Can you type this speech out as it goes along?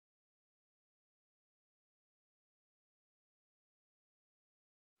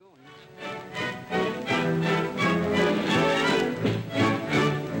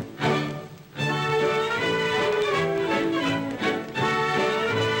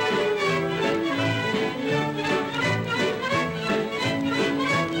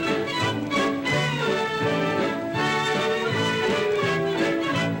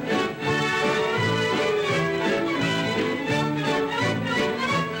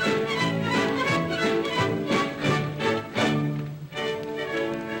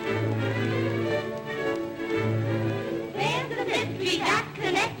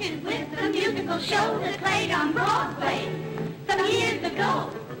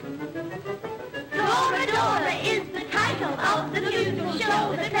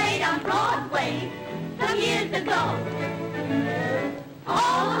Broadway some years ago.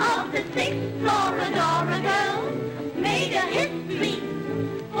 All of the 6 Florodora girls made a history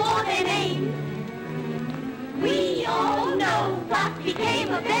for their names. We all know what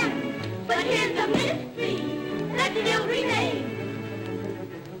became of them, but here's a mystery that still remains.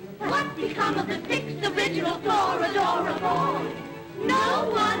 What become of the 6 original Florodora boys? No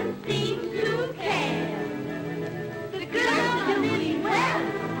one seems to care. The girls are doing well.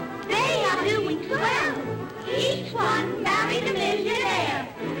 They are doing swell. Each one married a millionaire.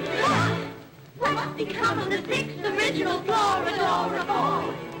 What become of the 6 original Florodora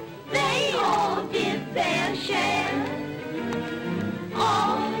boys? They all did their share.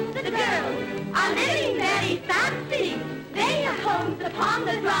 All the girls are living very fancy. They are homes upon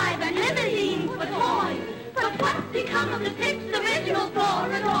the drive and limousines for toys. But what's become of the 6 original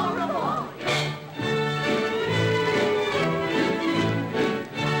Florodora boys?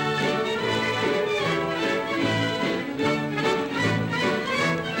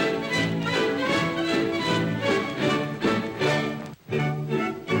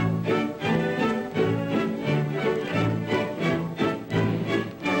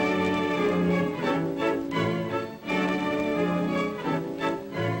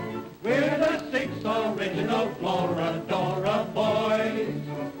 Florodora boys.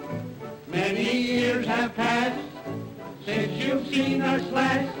 Many years have passed since you've seen us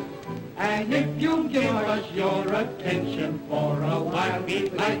last, and if you'll give us your attention for a while,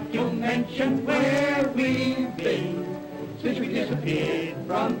 we'd like to mention where we've been since we disappeared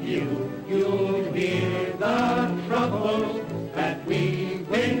from view. You'll hear the troubles that we've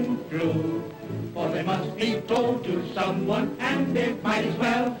been through, for they must be told to someone, and it might as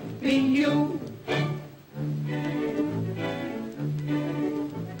well be you.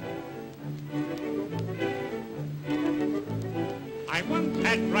 I once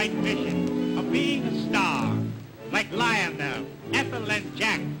had bright visions of being a star, like Lionel, Ethel, and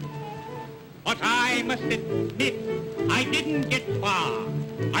Jack. But I must admit, I didn't get far.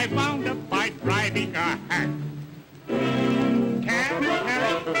 I wound up by driving a hack.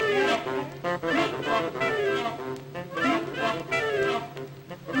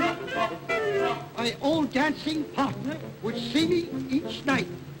 My old dancing partner would see me each night.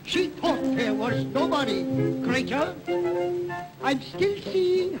 She thought there was nobody greater. I'm still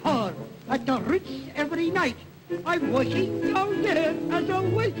seeing her at the Ritz every night. I'm working down there as a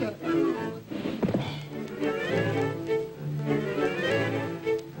waiter.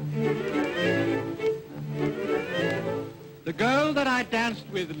 The girl that I danced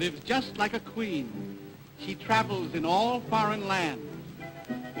with lives just like a queen. She travels in all foreign lands.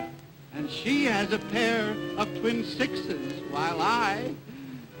 And she has a pair of twin 6s, while I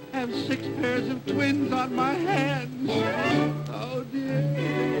have 6 pairs of twins on my hands. Oh, dear.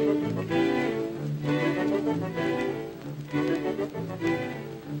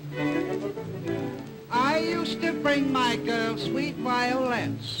 I used to bring my girl sweet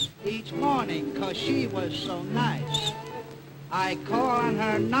violets each morning 'cause she was so nice. I call on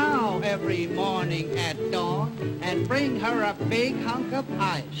her now every morning at dawn and bring her a big hunk of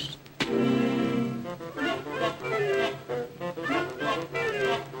ice.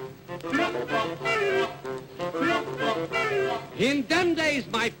 In them days,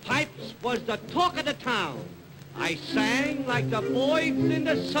 my pipes was the talk of the town. I sang like the boys in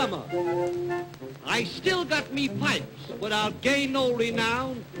the summer. I still got me pipes without gain no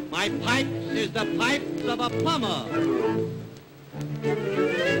renown. My pipes is the pipes of a plumber.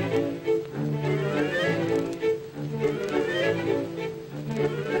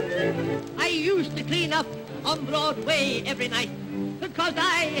 I used to clean up on Broadway every night because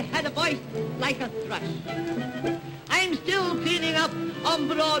I had a voice like a thrush. I'm still cleaning up on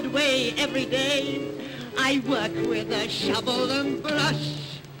Broadway every day. I work with a shovel and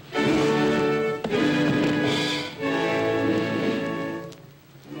brush.